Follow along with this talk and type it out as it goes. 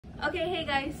Okay, hey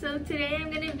guys, so today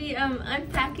I'm gonna be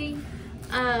unpacking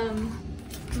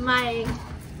my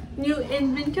new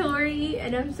inventory,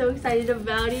 and I'm so excited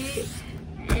about it.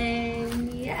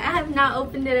 And yeah, I have not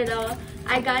opened it at all.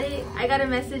 I got a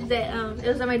message that it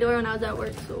was at my door when I was at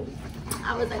work, so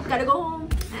I was like, gotta go home.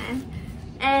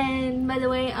 And by the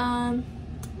way,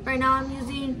 right now I'm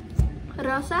using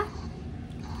Rosa.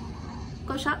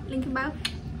 Go shop, link in bio,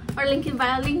 or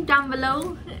link down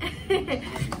below.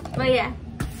 But yeah,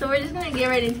 so we're just gonna get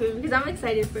right into it because I'm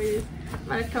excited for this. I'm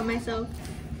gonna cut myself.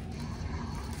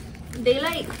 They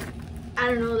I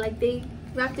don't know, they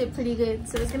wrapped it pretty good,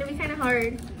 so it's gonna be kind of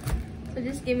hard. So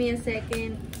just give me a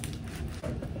second.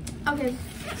 Okay,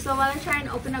 so while I try and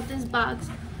open up this box,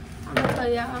 I'm gonna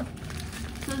tell y'all.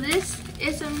 So this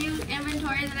is some new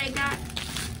inventory that I got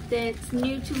that's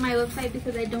new to my website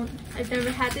because I've never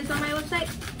had this on my website.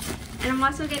 And I'm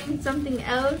also getting something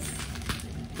else,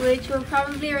 which will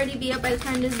probably already be up by the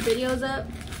time this video's up.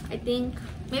 I think,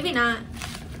 maybe not.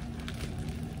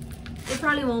 It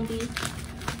probably won't be.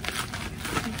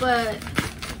 But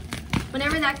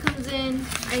whenever that comes in,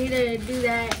 I need to do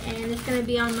that, and it's gonna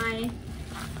be on my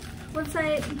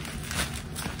website.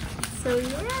 So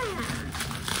yeah.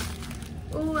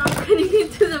 Oh, I'm putting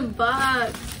it to the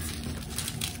box.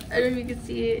 I don't know if you can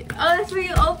see it. Oh, that's where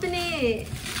you open it.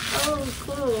 Oh,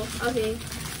 cool. Okay.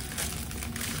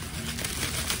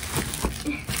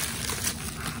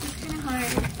 It's kind of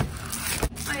hard.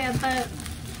 Oh yeah, but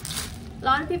a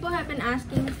lot of people have been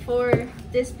asking for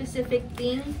this specific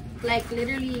thing. Like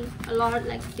literally a lot.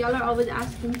 Like y'all are always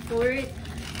asking for it.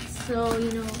 So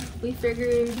you know, we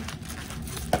figured,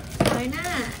 why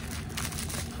not?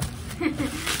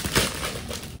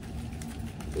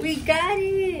 We got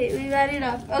it. We got it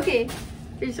off. Okay,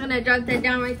 we're just gonna drop that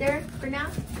down right there for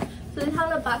now. So this is how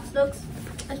the box looks.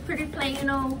 It's pretty plain, you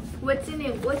know. What's in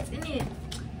it? What's in it?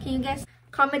 Can you guess?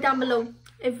 Comment down below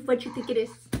if what you think it is.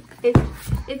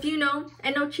 If you know,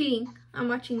 and no cheating. I'm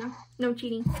watching now. No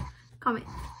cheating. Comment.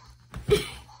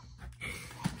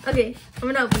 Okay, I'm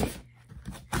gonna open it.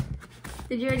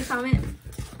 Did you already comment?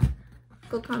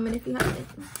 Go comment if you haven't.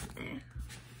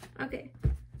 Okay.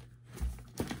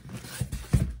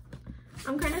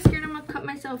 I'm kind of scared I'm gonna cut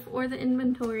myself or the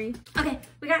inventory. Okay,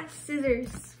 we got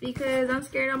scissors because I'm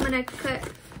scared I'm gonna cut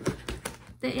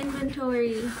the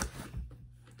inventory.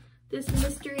 This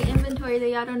mystery inventory that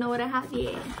y'all don't know what I have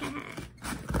yet.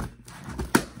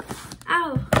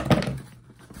 Ow.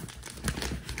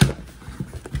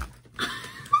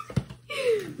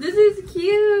 This is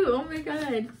cute. Oh my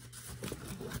god.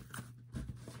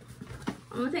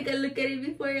 I'm gonna take a look at it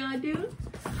before y'all do.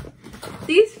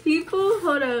 These people,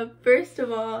 hold up. First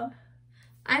of all,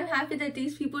 I'm happy that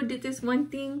these people did this one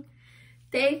thing.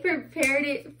 They prepared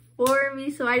it for me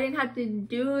so I didn't have to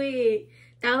do it.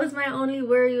 That was my only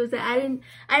worry, was that I didn't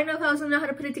know if I was gonna know how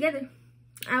to put it together.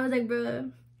 I was like,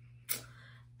 bruh.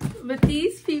 But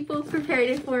these people prepared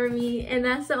it for me, and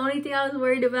that's the only thing I was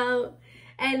worried about.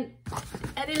 And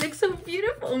it looks so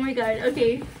beautiful. Oh my god.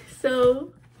 Okay,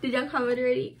 so did y'all comment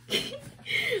already?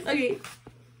 Okay.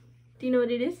 Do you know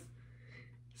what it is?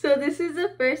 So this is the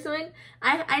first one.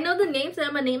 I know the names that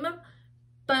I'm gonna name them,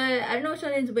 but I don't know which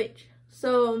one is which.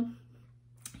 So,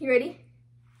 you ready?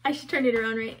 I should turn it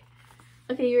around, right?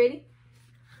 Okay, you ready?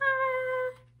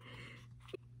 Ah.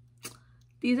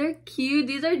 These are cute.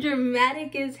 These are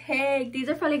dramatic as heck. These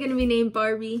are probably gonna be named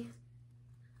Barbie.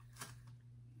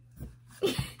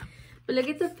 But look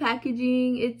at the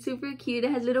packaging. It's super cute.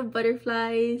 It has little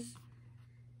butterflies.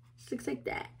 Just looks like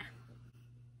that.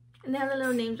 And they have the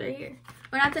little names right here.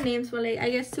 Or not the names, but I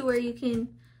guess to where you can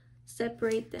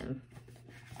separate them.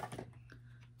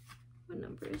 What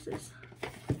number is this?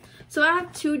 So I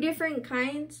have two different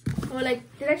kinds. Well,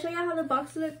 did I show you how the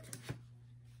box looked?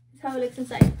 This is how it looks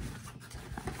inside.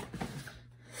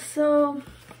 So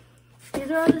these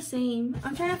are all the same.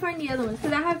 I'm trying to find the other ones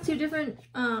because I have two different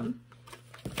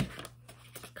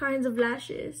kinds of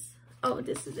lashes. Oh,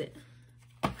 this is it.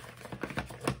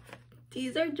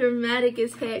 These are dramatic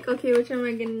as heck. Okay, which one am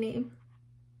I gonna name?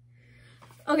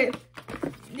 Okay,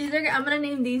 I'm gonna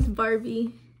name these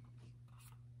Barbie.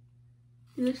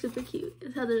 These are super cute.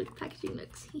 That's how the packaging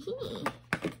looks.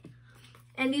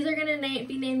 And these are gonna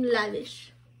be named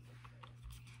Lavish.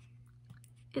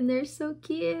 And they're so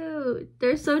cute.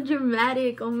 They're so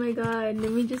dramatic. Oh my god.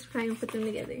 Let me just try and put them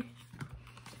together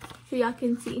so y'all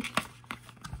can see.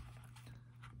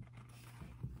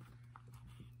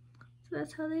 So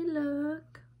that's how they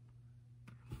look.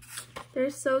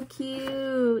 They're so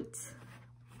cute.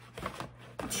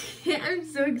 I'm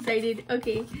so excited.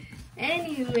 Okay,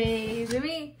 anyways, let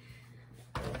me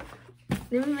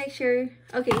make sure.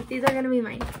 Okay, these are gonna be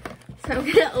mine. So I'm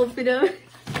gonna open them.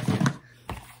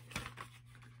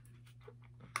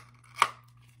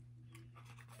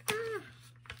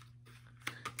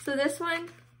 So this one,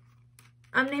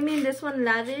 I'm naming this one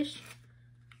Lavish.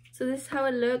 So this is how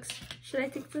it looks. Should I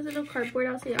take this little cardboard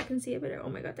out so y'all can see it better? Oh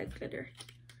my god, that glitter.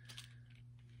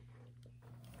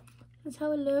 That's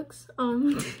how it looks.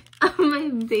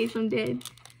 My face, I'm dead.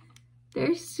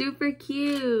 They're super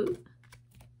cute.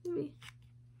 I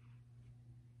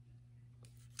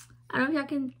don't know if y'all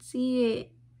can see it.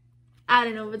 I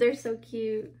don't know, but they're so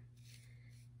cute.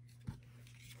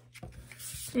 I'm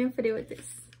gonna put it with this.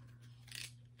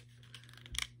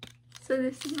 So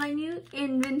this is my new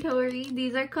inventory.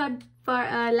 These are called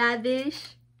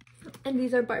Lavish, and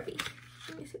these are Barbie.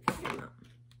 Let me see if I can get them out.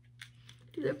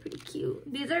 These are pretty cute.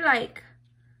 These are like,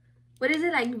 what is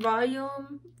it, like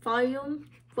volume? How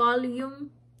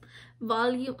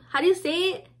do you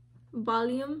say it?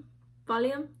 Volume?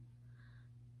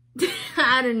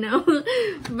 I don't know,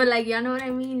 but like, y'all know what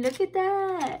I mean. Look at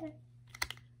that.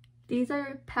 These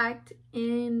are packed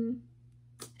in.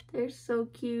 They're so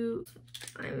cute.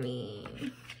 I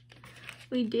mean,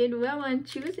 we did well on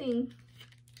choosing.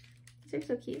 These are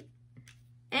so cute.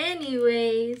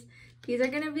 Anyways, these are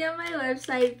gonna be on my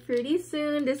website pretty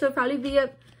soon. This will probably be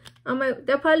up on my,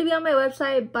 they'll probably be on my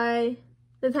website by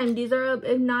the time these are up.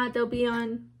 If not, they'll be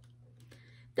up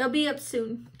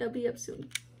soon. They'll be up soon.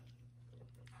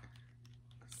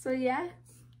 So yeah,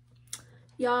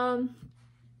 y'all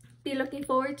be looking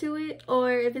forward to it,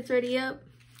 or if it's already up,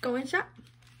 go and shop.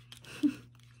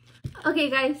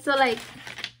 Okay guys, so like,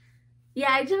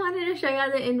 yeah, I just wanted to show y'all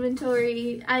the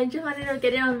inventory. I just wanted to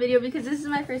get it on video because this is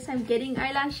my first time getting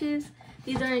eyelashes.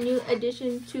 These are a new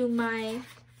addition to my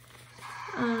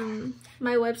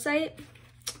my website.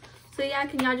 So yeah,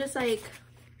 can y'all just like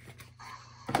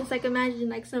imagine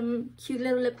like some cute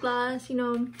little lip gloss, you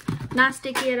know, not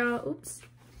sticky at all. Oops.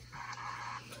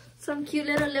 Some cute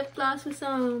little lip gloss with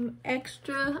some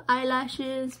extra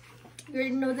eyelashes. You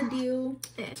already know the deal.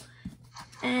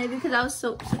 And because I was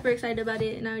so super excited about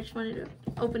it, and I just wanted to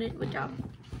open it with y'all.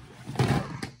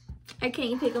 I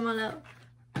can't take them all out.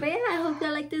 But yeah, I hope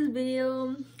y'all like this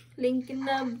video. Link in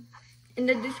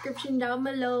the description down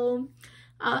below.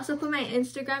 I also put my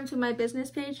Instagram to my business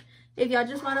page. If y'all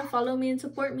just want to follow me and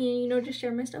support me, and you know, just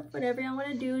share my stuff, whatever y'all want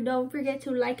to do. Don't forget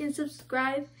to like and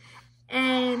subscribe.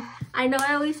 And I know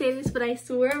I always say this, but I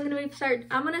swear I'm gonna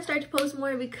start to post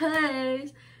more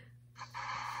because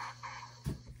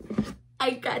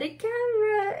I got a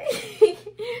camera.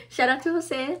 Shout out to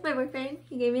Jose, my boyfriend.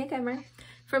 He gave me a camera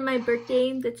for my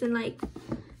birthday. That's in like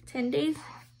 10 days.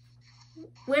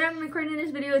 When I'm recording this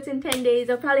video, it's in 10 days.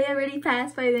 I'll probably already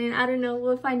passed by then. I don't know.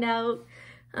 We'll find out.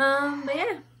 But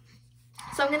yeah.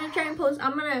 So I'm gonna try and post.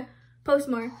 I'm gonna post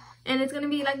more. And it's gonna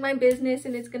be like my business,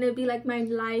 and it's gonna be like my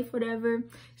life, whatever.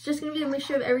 It's just gonna be a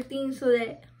mixture of everything, so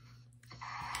that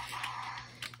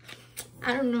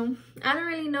I don't know. I don't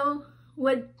really know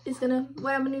what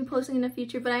I'm gonna be posting in the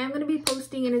future, but I am gonna be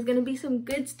posting, and it's gonna be some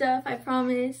good stuff, I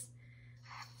promise.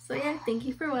 So yeah, thank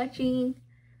you for watching.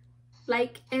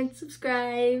 Like and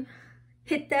subscribe.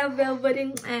 Hit that bell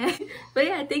button. But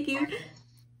yeah, thank you.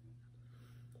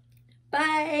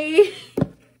 Bye.